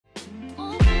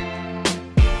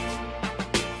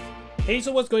Hey,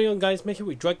 so what's going on, guys? Mike here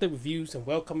with Droid Reviews and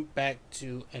welcome back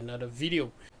to another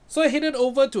video. So I headed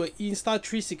over to an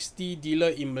Insta360 dealer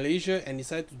in Malaysia and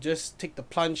decided to just take the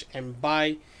plunge and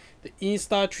buy the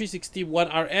Insta360 One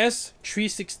RS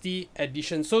 360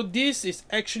 edition. So this is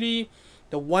actually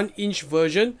the 1-inch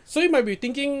version. So you might be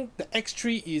thinking the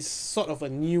X3 is sort of a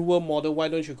newer model, why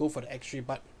don't you go for the X3?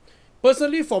 But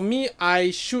personally for me,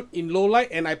 I shoot in low light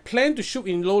and I plan to shoot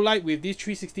in low light with this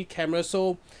 360 camera.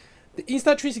 So the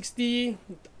Insta360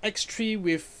 X3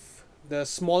 with the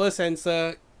smaller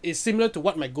sensor is similar to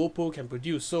what my GoPro can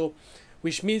produce, so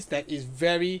which means that it's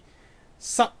very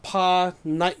subpar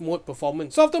night mode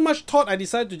performance. So after much thought, I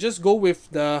decided to just go with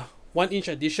the 1-inch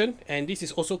edition, and this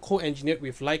is also co-engineered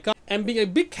with Leica. And being a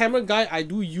big camera guy, I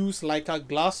do use Leica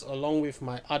glass along with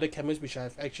my other cameras, which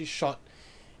I've actually shot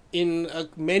in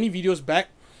many videos back.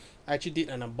 I actually did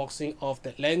an unboxing of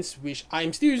that lens, which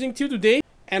I'm still using till today.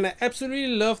 And I absolutely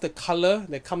love the color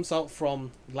that comes out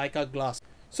from Leica glass.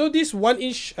 So this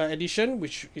 1-inch edition,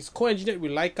 which is co-engineered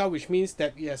with Leica, which means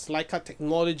that it has Leica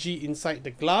technology inside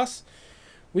the glass,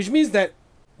 which means that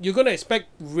you're going to expect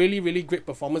really great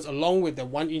performance along with the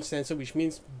 1-inch sensor, which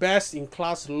means best in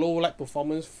class low light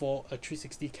performance for a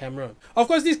 360 camera. Of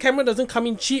course, this camera doesn't come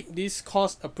in cheap. This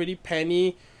costs a pretty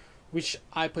penny, which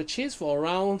I purchased for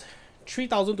around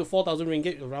 3,000 to 4,000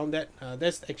 ringgit, around that.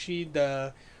 That's actually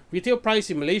the retail price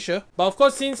in Malaysia. But of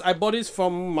course, since I bought this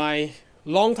from my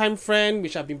longtime friend,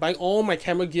 which I've been buying all my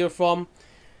camera gear from,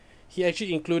 he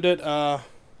actually included a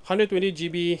 120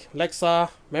 GB Leica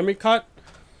memory card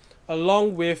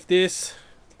along with this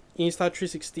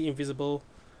Insta360 invisible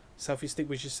selfie stick,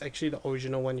 which is actually the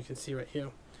original one you can see right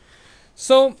here.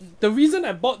 So the reason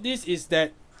I bought this is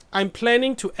that I'm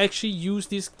planning to actually use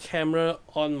this camera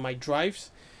on my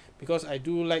drives, because I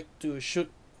do like to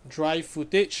shoot drive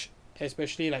footage,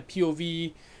 especially like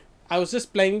POV. I was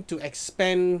just planning to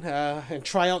expand and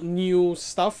try out new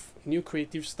stuff, new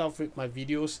creative stuff with my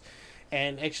videos,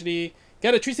 and actually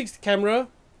get a 360 camera,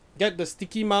 get the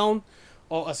sticky mount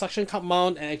or a suction cup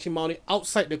mount, and actually mount it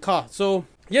outside the car. So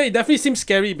yeah, it definitely seems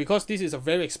scary because this is a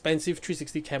very expensive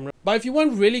 360 camera. But if you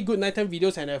want really good nighttime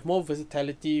videos and have more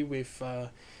versatility with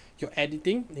your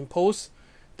editing in post,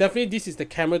 definitely this is the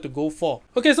camera to go for.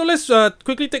 Okay, so let's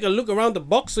quickly take a look around the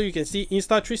box. So you can see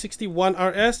Insta360 One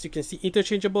RS, you can see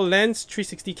interchangeable lens,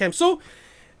 360 cam. So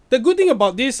the good thing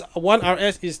about this One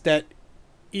RS is that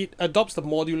it adopts the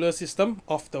modular system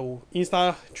of the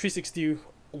Insta360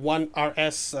 One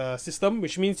RS system,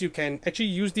 which means you can actually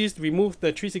use this, remove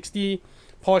the 360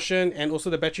 portion and also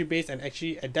the battery base, and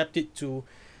actually adapt it to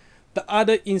the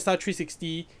other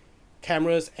Insta360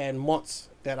 cameras and mods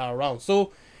that are around.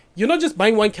 So you're not just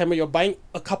buying one camera, you're buying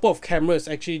a couple of cameras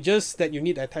actually, just that you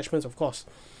need attachments, of course.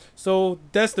 So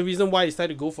that's the reason why I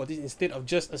decided to go for this instead of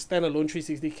just a standalone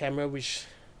 360 camera, which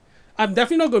I'm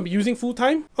definitely not going to be using full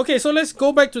time. Okay, so let's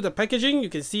go back to the packaging. You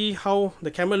can see how the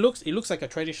camera looks. It looks like a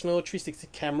traditional 360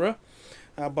 camera,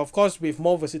 but of course with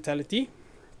more versatility.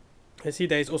 You see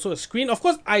there is also a screen. Of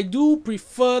course, I do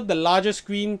prefer the larger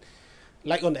screen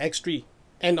like on the X3.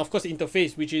 And of course the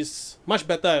interface, which is much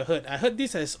better. I heard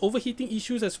this has overheating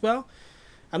issues as well.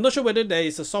 I'm not sure whether there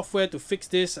is a software to fix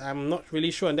this. I'm not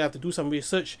really sure, and I have to do some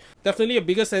research. Definitely a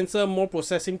bigger sensor, more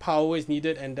processing power is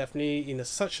needed, and definitely in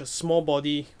such a small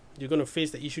body, you're going to face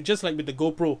the issue just like with the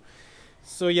GoPro.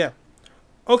 So yeah.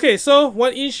 Okay, so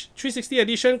 1-inch 360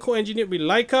 edition co-engineered with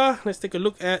Leica. Let's take a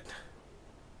look at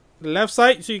the left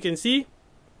side so you can see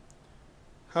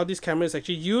how this camera is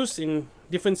actually used in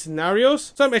different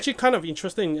scenarios. So I'm actually kind of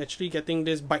interested in actually getting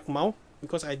this bike mount,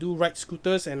 because I do ride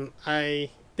scooters and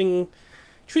I think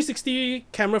 360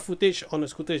 camera footage on a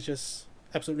scooter is just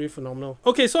absolutely phenomenal.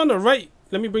 Okay, so on the right,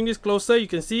 let me bring this closer. You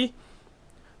can see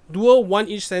dual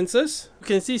 1-inch sensors. You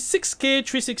can see 6K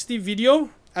 360 video.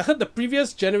 I heard the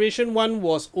previous generation one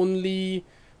was only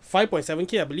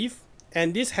 5.7K, I believe.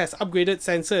 And this has upgraded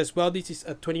sensor as well. This is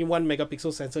a 21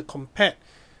 megapixel sensor compared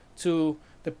to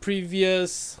the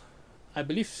previous, I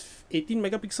believe, 18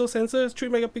 megapixel sensors, 3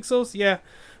 megapixels, yeah.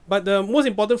 But the most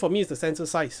important for me is the sensor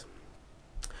size.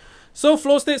 So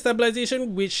flow state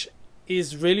stabilization, which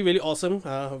is really awesome.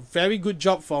 Very good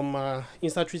job from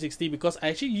Insta360, because I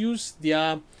actually used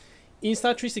their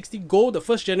Insta360 Go, the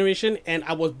first generation, and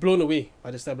I was blown away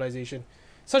by the stabilization.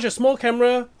 Such a small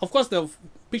camera. Of course, the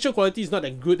picture quality is not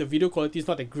that good, the video quality is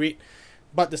not that great,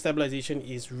 but the stabilization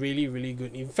is really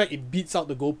good. In fact, it beats out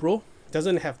the GoPro.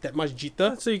 Doesn't have that much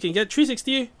jitter. So you can get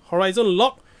 360 horizon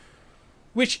lock,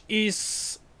 which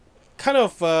is kind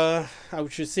of I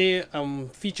should say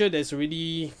feature that's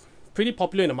already pretty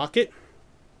popular in the market.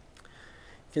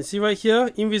 You can see right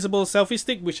here, invisible selfie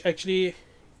stick, which actually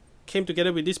came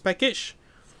together with this package.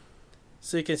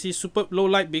 So you can see super low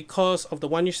light because of the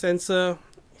 1-inch sensor.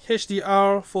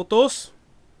 HDR photos,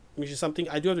 which is something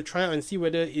I do have to try out and see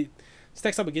whether it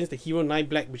stacks up against the Hero 9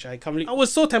 Black, which I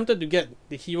was so tempted to get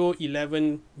the Hero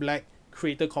 11 Black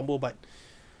creator combo, but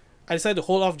I decided to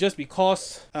hold off just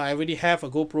because I already have a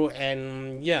GoPro,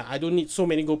 and yeah, I don't need so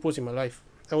many GoPros in my life.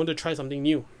 I want to try something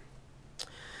new.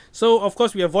 So of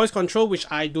course we have voice control, which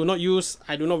I do not use.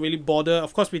 I do not really bother.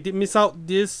 Of course we did miss out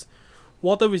this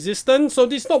water resistant, so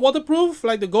this is not waterproof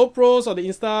like the GoPros or the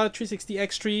Insta360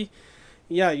 X3.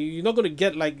 Yeah, you're not going to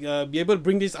get like be able to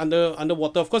bring this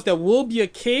underwater. Of course there will be a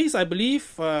case, I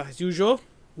believe, as usual,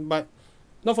 but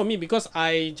not for me because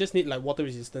I just need like water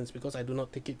resistance because I do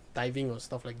not take it diving or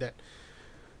stuff like that.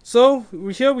 So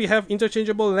here we have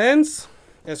interchangeable lens,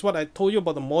 as what I told you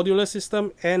about the modular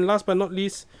system, and last but not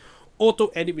least, auto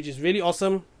edit, which is really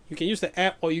awesome. You can use the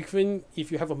app, or even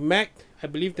if you have a Mac, I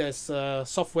believe there's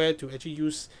software to actually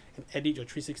use and edit your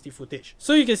 360 footage.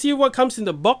 So you can see what comes in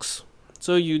the box.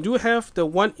 So you do have the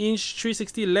 1-inch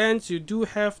 360 lens, you do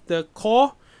have the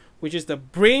core, which is the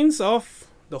brains of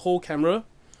the whole camera.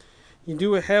 You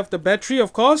do have the battery,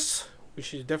 of course,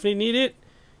 which is definitely needed.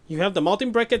 You have the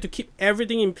mounting bracket to keep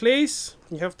everything in place.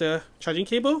 You have the charging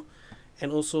cable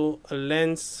and also a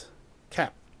lens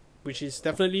cap, which is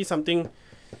definitely something,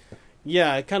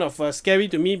 yeah, kind of scary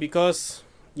to me because,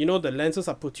 you know, the lenses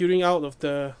are protruding out of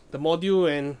the module,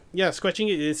 and yeah, scratching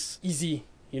it is easy,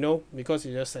 you know, because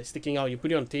it's just like sticking out. You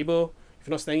put it on the table, if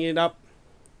you're not standing it up,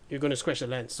 you're going to scratch the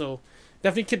lens. So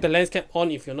definitely keep the lens cap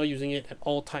on if you're not using it at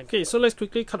all times. Okay, so let's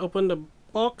quickly cut open the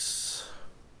box.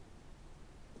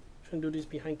 Try and do this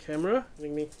behind camera.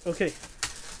 Okay,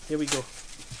 here we go.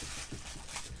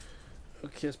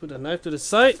 Okay, let's put the knife to the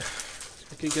side.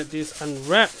 We can get this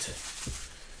unwrapped.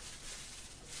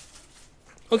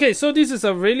 Okay, so this is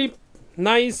a really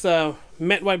nice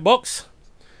matte white box.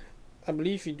 I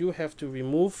believe you do have to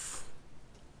remove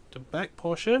the back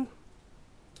portion.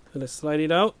 So let's slide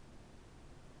it out.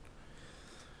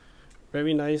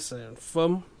 Very nice and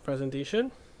firm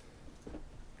presentation.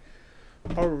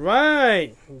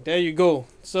 Alright, there you go.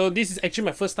 So this is actually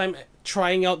my first time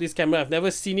trying out this camera. I've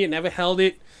never seen it, never held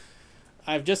it.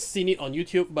 I've just seen it on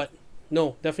YouTube, but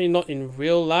no, definitely not in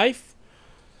real life.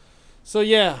 So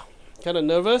yeah, kind of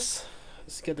nervous.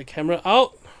 Let's get the camera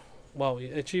out. Wow,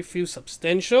 it actually feels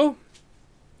substantial.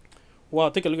 Wow,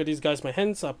 take a look at these guys. My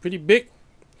hands are pretty big.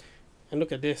 And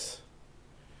look at this.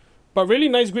 But really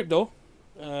nice grip though.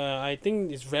 I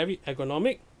think it's very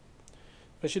ergonomic.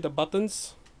 Especially the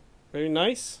buttons. Very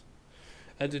nice.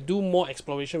 I had to do more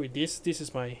exploration with this. This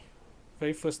is my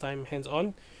very first time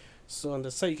hands-on. So on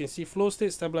the side you can see flow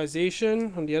state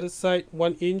stabilization. On the other side,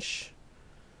 1-inch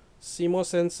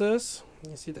CMOS sensors.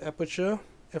 You see the aperture,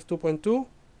 f2.2.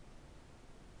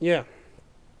 Yeah.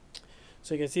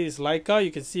 So you can see this Leica.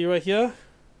 You can see right here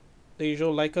the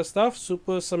usual Leica stuff,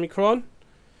 super Summicron.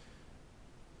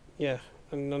 Yeah,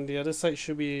 and on the other side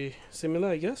should be similar,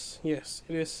 I guess. Yes,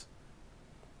 it is.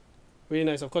 Really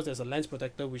nice. Of course, there's a lens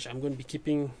protector which I'm going to be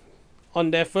keeping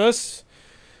on there first.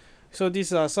 So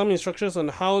these are some instructions on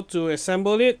how to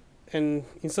assemble it and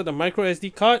insert the micro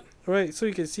SD card. Alright, so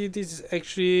you can see this is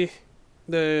actually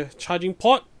the charging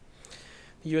port,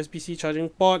 the USB-C charging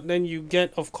port. Then you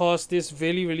get, of course, this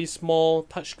really small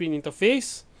touchscreen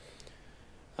interface.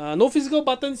 No physical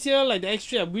buttons here like the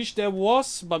X3. I wish there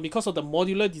was, but because of the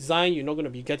modular design, you're not going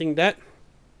to be getting that.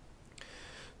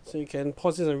 So you can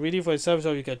pause this and read it for yourself.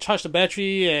 So you can charge the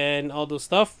battery and all those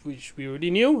stuff, which we already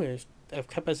knew. We have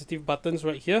capacitive buttons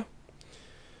right here.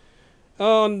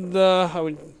 On the,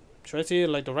 should I say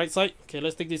like the right side? Okay,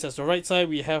 let's take this as the right side.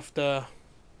 We have the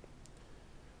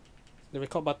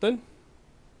record button.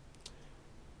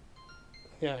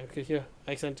 Yeah, okay, here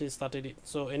I accidentally started it.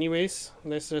 So anyways,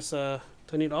 let's just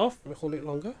turn it off. Let me hold it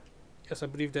longer. Yes, I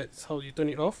believe that's how you turn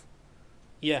it off.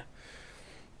 Yeah,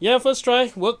 first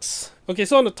try, works. Okay,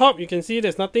 so on the top you can see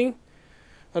there's nothing.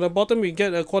 On the bottom we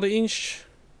get a 1/4-inch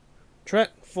thread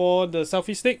for the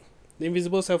selfie stick, the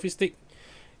invisible selfie stick,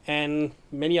 and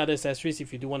many other accessories.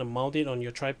 If you do want to mount it on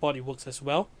your tripod, it works as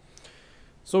well.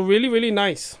 So really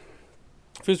nice.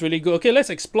 Feels really good. Okay, let's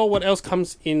explore what else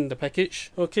comes in the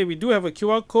package. Okay, we do have a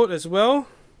QR code as well.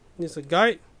 There's a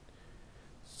guide.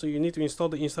 So you need to install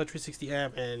the Insta360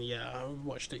 app and yeah,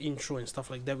 watch the intro and stuff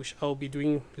like that, which I'll be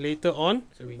doing later on.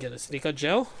 So we get a silica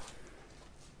gel.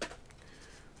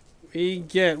 We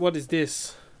get, what is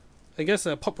this? I guess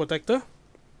a pop protector.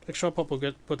 Extra pop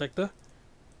protector.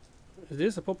 Is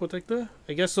this a pop protector?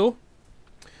 I guess so.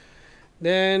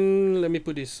 Then let me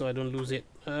put this so I don't lose it.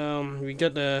 We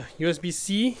get the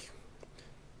USB-C,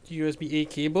 USB-A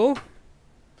cable.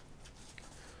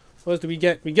 What else do we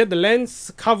get? We get the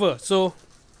lens cover. So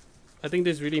I think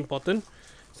this is really important.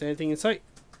 Is there anything inside?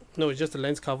 No, it's just a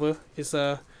lens cover. It's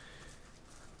a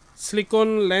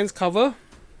silicone lens cover.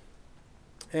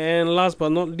 And last but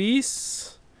not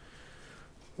least,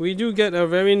 we do get a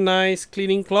very nice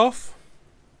cleaning cloth.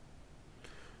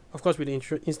 Of course with the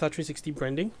Insta360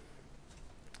 branding.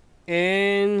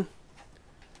 And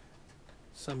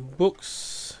some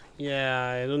books.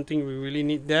 Yeah, I don't think we really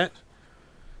need that.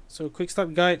 So quick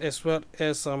start guide as well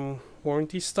as some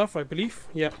warranty stuff, I believe.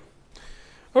 Yeah.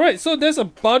 Alright, so that's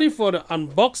about it for the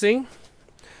unboxing.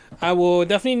 I will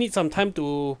definitely need some time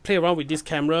to play around with this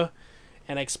camera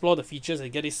and explore the features and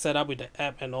get it set up with the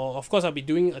app and all. Of course, I'll be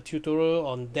doing a tutorial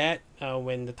on that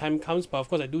when the time comes, but of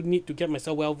course I do need to get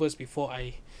myself well versed before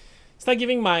I start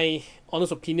giving my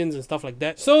honest opinions and stuff like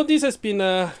that. So this has been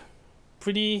a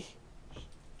pretty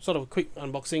sort of quick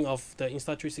unboxing of the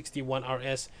Insta360 One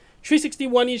RS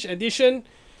 361-inch edition.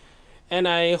 And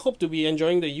I hope to be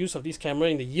enjoying the use of this camera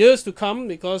in the years to come,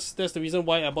 because that's the reason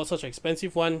why I bought such an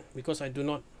expensive one, because I do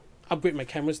not upgrade my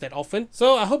cameras that often.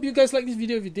 So I hope you guys like this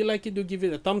video. If you did like it, do give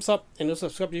it a thumbs up and also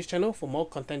subscribe to this channel for more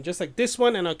content just like this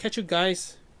one, and I'll catch you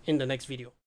guys in the next video.